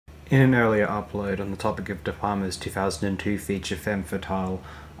In an earlier upload on the topic of De Palma's 2002 feature Femme Fatale,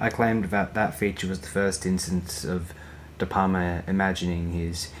 I claimed that that feature was the first instance of De Palma imagining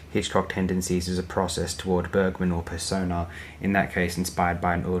his Hitchcock tendencies as a process toward Bergman or persona, in that case inspired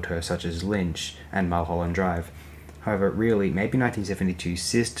by an auteur such as Lynch and Mulholland Drive. However, really, maybe 1972's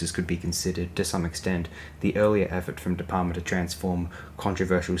Sisters could be considered, to some extent, the earlier effort from De Palma to transform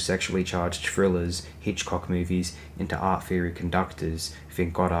controversial sexually charged thrillers, Hitchcock movies, into art theory conductors,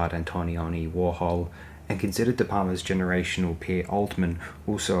 think Godard, Antonioni, Warhol, and considered De Palma's generational peer Altman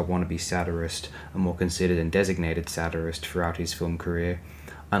also a wannabe satirist, a more considered and designated satirist throughout his film career.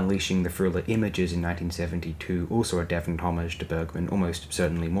 Unleashing the thriller Images in 1972, also a definite homage to Bergman, almost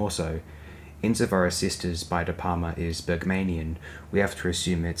certainly more so. Insofar as Sisters by De Palma is Bergmanian, we have to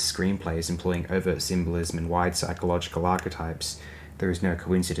assume its screenplay is employing overt symbolism and wide psychological archetypes. There is no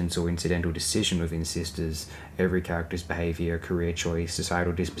coincidence or incidental decision within Sisters. Every character's behavior, career choice,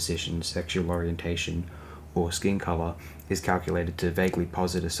 societal disposition, sexual orientation, or skin color is calculated to vaguely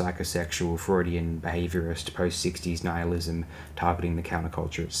posit a psychosexual Freudian behaviorist post-60s nihilism targeting the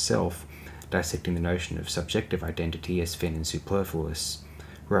counterculture itself, dissecting the notion of subjective identity as thin and superfluous.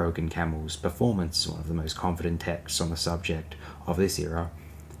 Rogue and Camel's Performance, one of the most confident texts on the subject of this era,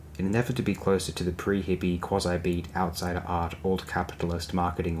 in an effort to be closer to the pre-hippie, quasi-beat, outsider art, alt-capitalist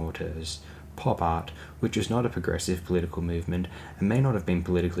marketing auteurs. Pop art, which was not a progressive political movement and may not have been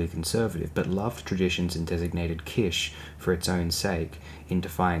politically conservative, but loved traditions and designated kitsch for its own sake, in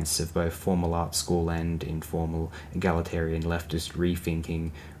defiance of both formal art school and informal, egalitarian leftist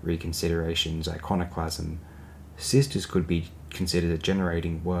rethinking, reconsiderations, iconoclasm. Sisters could be considered a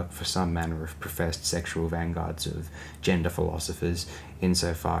generating work for some manner of professed sexual vanguards of gender philosophers,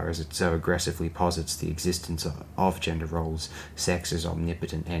 insofar as it so aggressively posits the existence of gender roles, sex as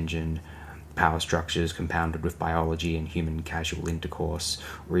omnipotent engine, power structures compounded with biology and human casual intercourse,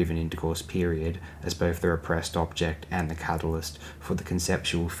 or even intercourse period, as both the repressed object and the catalyst for the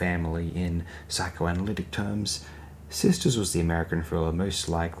conceptual family in psychoanalytic terms. Sisters was the American thriller most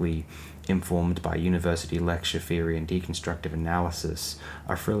likely informed by university lecture theory and deconstructive analysis,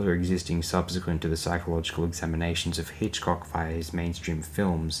 a thriller existing subsequent to the psychological examinations of Hitchcock via his mainstream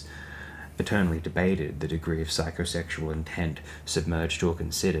films. Eternally debated, the degree of psychosexual intent submerged or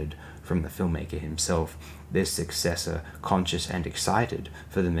considered from the filmmaker himself, this successor conscious and excited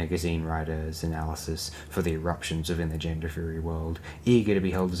for the magazine writer's analysis for the eruptions within the gender theory world, eager to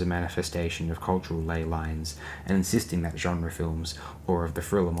be held as a manifestation of cultural ley lines, and insisting that genre films, or of the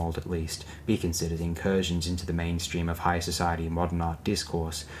thriller mold at least, be considered incursions into the mainstream of high society modern art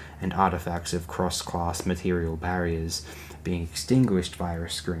discourse, and artifacts of cross-class material barriers being extinguished via a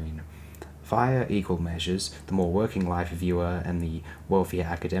screen. Via equal measures, the more working life viewer and the wealthier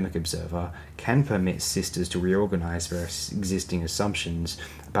academic observer can permit Sisters to reorganize their existing assumptions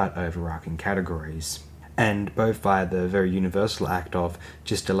about overarching categories. And both via the very universal act of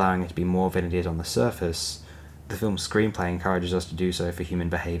just allowing it to be more than it is on the surface, the film's screenplay encourages us to do so for human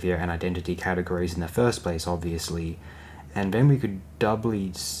behavior and identity categories in the first place, obviously, and then we could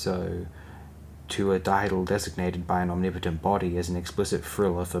doubly so to a title designated by an omnipotent body as an explicit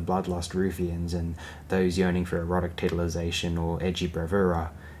thriller for bloodlust ruffians and those yearning for erotic titillization or edgy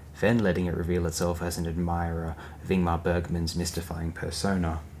bravura, then letting it reveal itself as an admirer of Ingmar Bergman's mystifying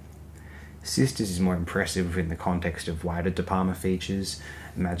persona. Sisters is more impressive within the context of wider De Palma features.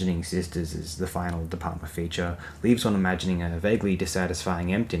 Imagining Sisters as the final De Palma feature leaves one imagining a vaguely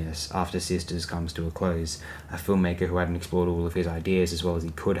dissatisfying emptiness after Sisters comes to a close, a filmmaker who hadn't explored all of his ideas as well as he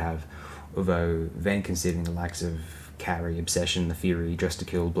could have, although then considering the likes of Carrie, Obsession, The Fury, Dressed to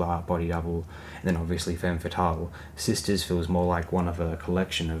Kill, Blow Up, Body Double, and then obviously Femme Fatale, Sisters feels more like one of a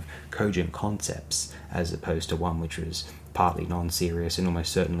collection of cogent concepts, as opposed to one which was partly non-serious and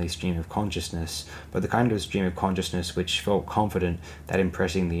almost certainly stream of consciousness, but the kind of stream of consciousness which felt confident that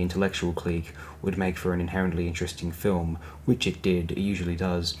impressing the intellectual clique would make for an inherently interesting film, which it did, it usually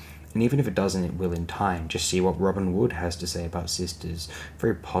does. And even if it doesn't, it will in time. Just see what Robin Wood has to say about Sisters.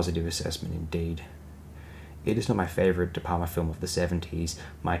 Very positive assessment indeed. It is not my favourite De Palma film of the 70s.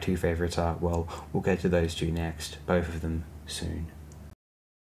 My two favourites are, well, we'll get to those two next. Both of them soon.